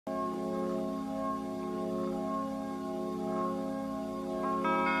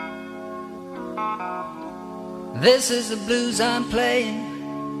This is the blues I'm playing.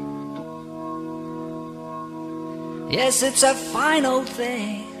 Yes, it's a fine old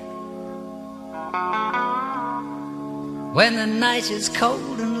thing. When the night is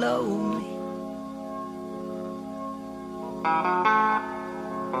cold and lonely,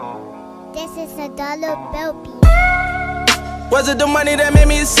 this is a dollar bill piece. Was it the money that made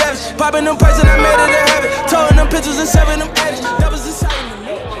me a savage? Popping them prices and I made it a habit. Towing them pictures and serving them addicts. That was inside of me.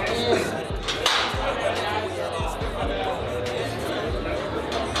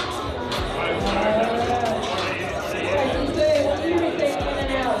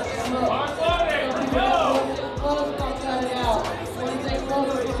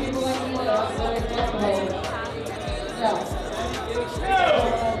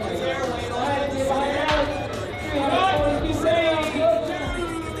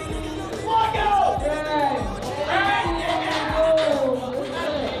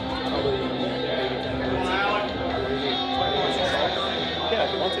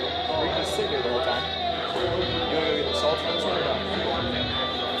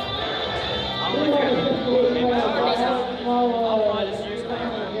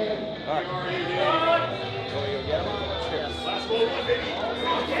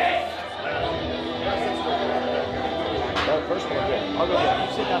 First one, yeah. I'll go get it.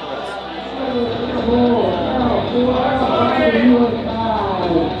 You sit down and rest.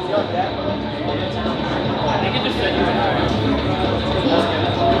 I can just send you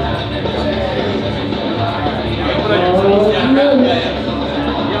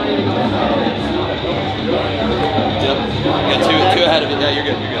Yep. You got two ahead of it. Yeah, you're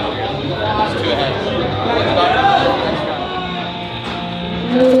good. You're good. You're good. Just two ahead.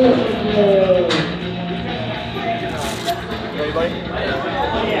 Ready, buddy?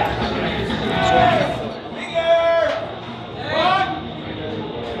 Yeah.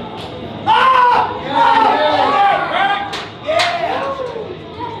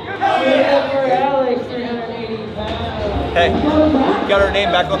 Hey, we got our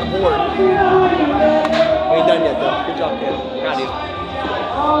name back on the board. We ain't done yet though. Good job, kid. Proud of you.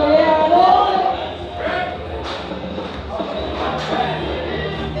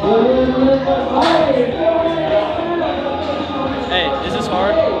 Hey, is this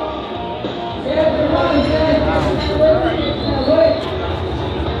hard?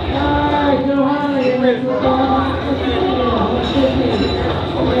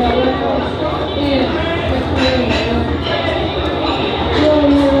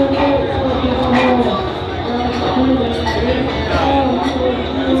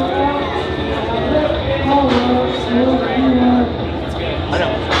 I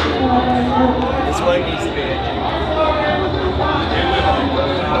know. This is what it needs to be.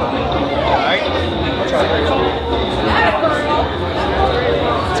 Alright? I'll try it.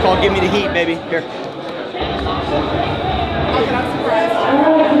 It's called Give Me the Heat, baby. Here.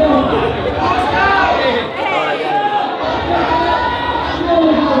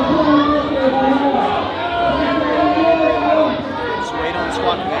 Just wait on the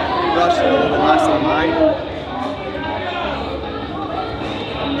squat, man. Rushed it a little bit last time, alright?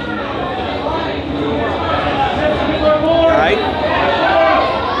 Alright?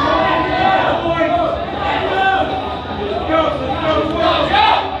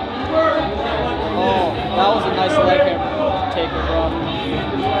 Oh, that was a nice leg hammer taker, bro.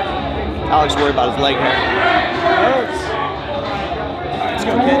 Alex worried about his leg hair. Hurts. Let's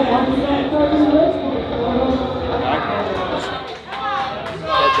go, kid.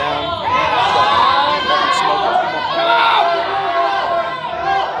 Head down.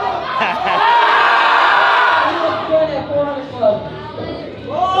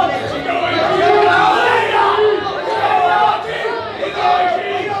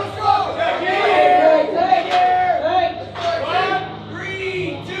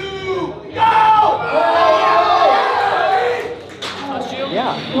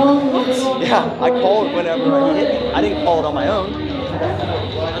 Yeah, I called whenever he hit me. I didn't call it on my own.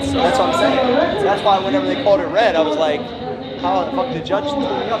 That's what I'm saying. So that's why whenever they called it red, I was like, how the fuck did the judge pull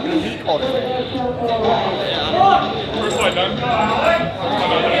me up and he called it red? First one done.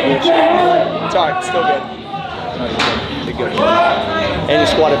 It's alright, still good. You're good. And you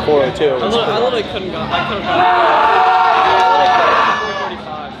squatted 402. I literally couldn't go. I could have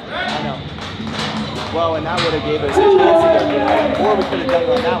gone. I know. Well, and that would have gave us a chance to go through. Or we could have done it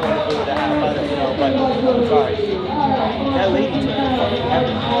on that one if we would have had another, you know, but I'm sorry. That lady took the fucking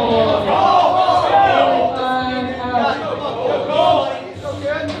heaven.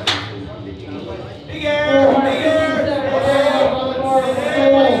 Big air, big air.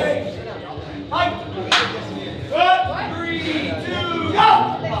 Good. 3, 2, go.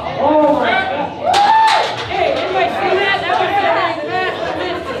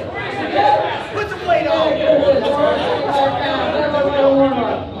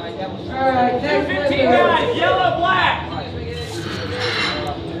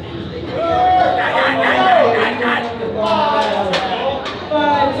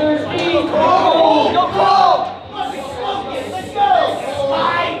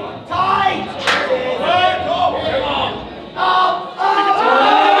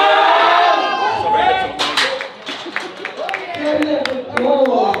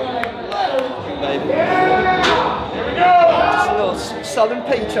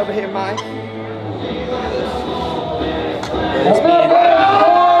 reach over here, Mike.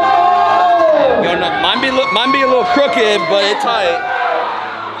 Yo, no, mine be a little crooked, but it's tight.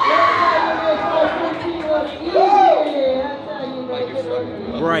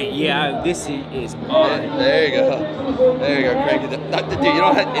 Right, yeah, this is on. There you go. There you go, Craig. Dude, you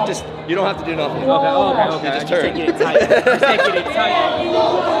don't have, you don't have to do nothing. Okay. You just turn. Taking it tight. Just taking it tight.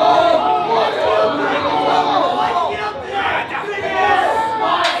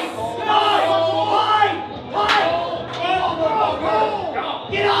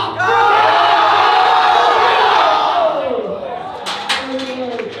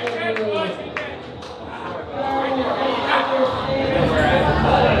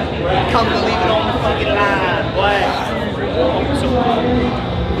 Come to leave it on the fucking line, boy.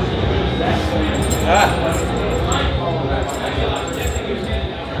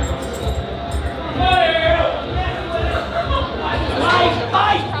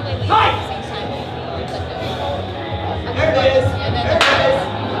 There it is.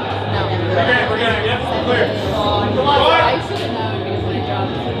 We're gonna get clear. I should have known because my job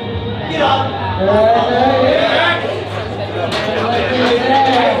is get up.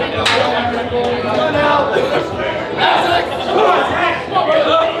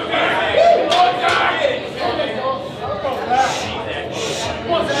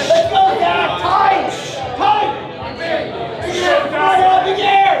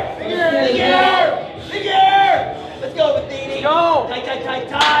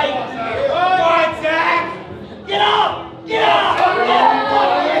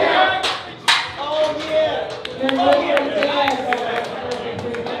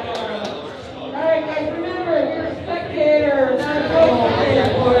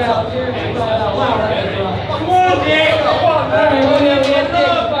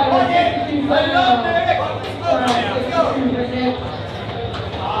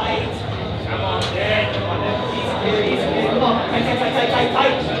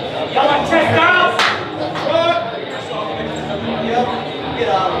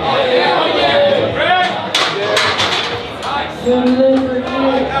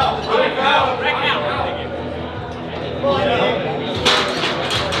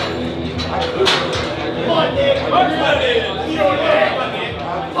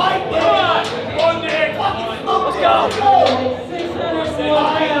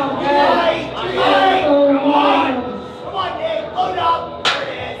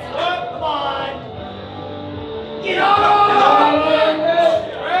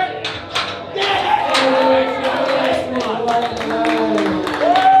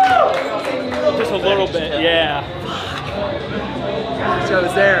 Just a little bit, yeah. So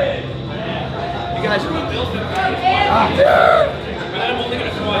it's there. You guys are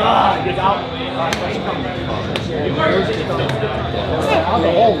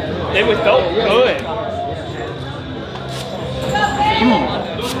It was felt good.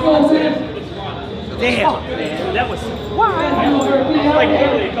 Damn, man, that was like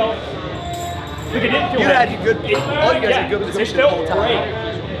literally it felt. Like it didn't feel. You had good. All you guys had good position the whole time. Great.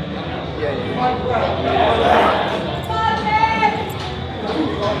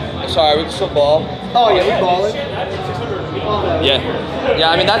 Sorry, we can still ball. Oh yeah, we balling. Yeah,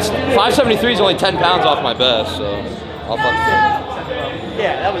 I mean that's 573 is only 10 pounds off my best, so I'll fuck it.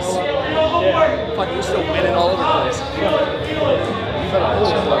 Yeah, that was. Yeah. Fuck, you're still winning all over the place.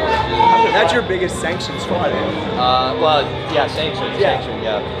 That's your biggest sanction squat, eh? Well, yeah, sanction, yeah.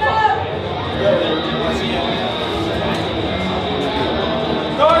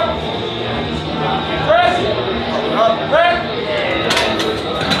 Start. Press. Press.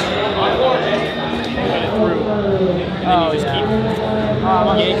 Just keep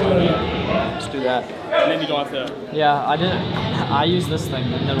yanking. Let's do that. And then you don't have to. Yeah, I didn't. I use this thing,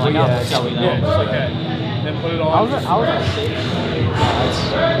 and then like, yeah, so we know. Yeah, just like that. Then put it on. I was on stage.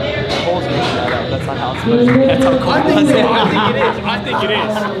 That's not how it's supposed to be. That's how Cory does it. I think it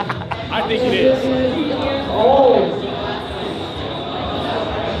is. I think it is.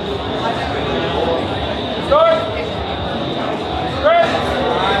 Start. Press.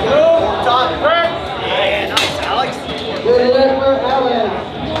 Move. Top. Press. Yeah, nice, Alex. Good leg for Alex.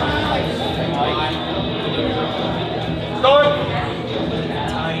 Start.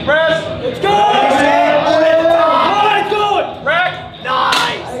 Press. Let's go. Nice. Good. Rack.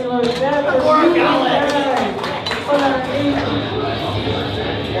 Nice. Good work, Alex.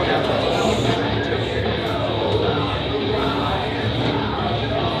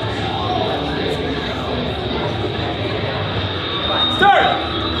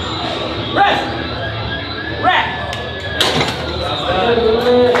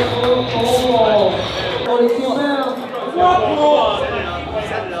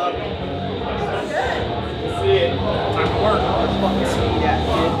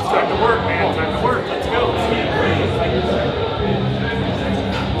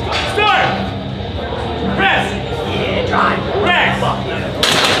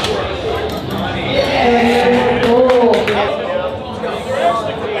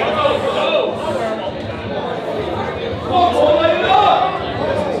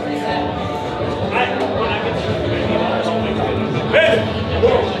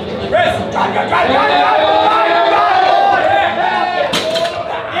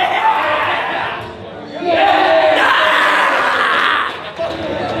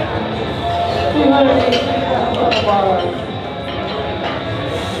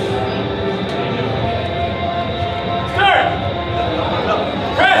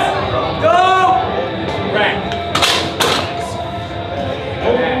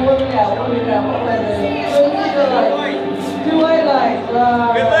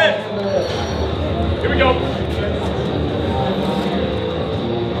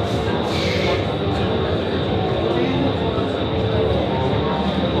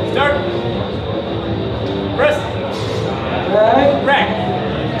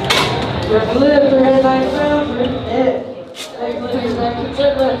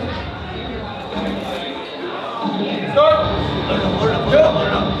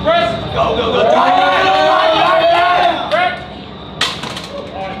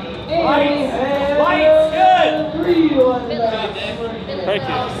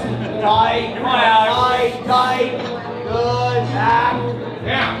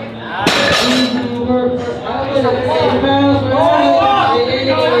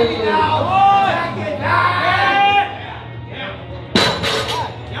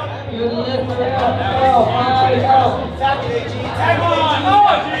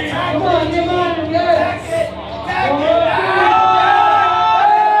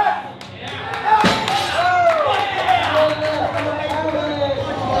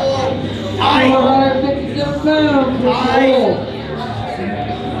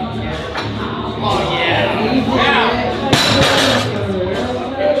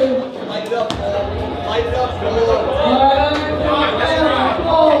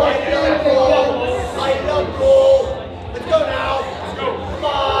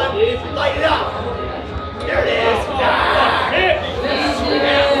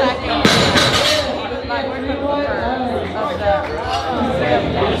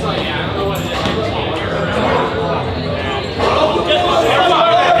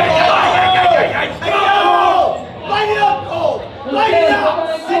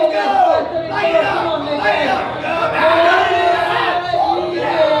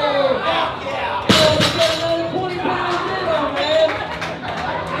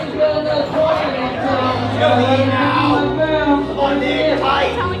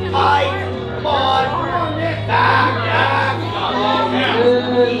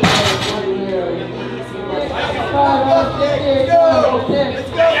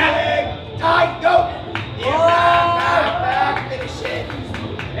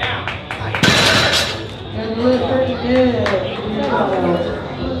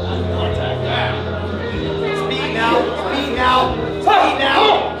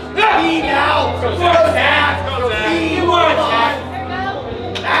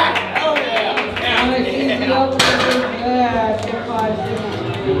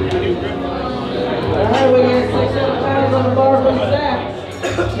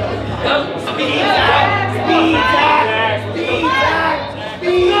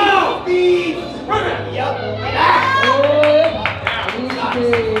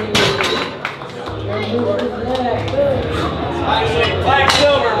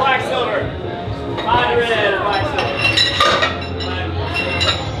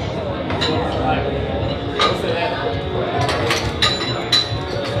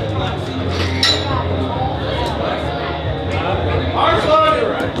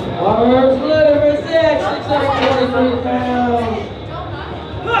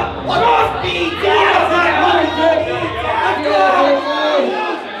 Speed down!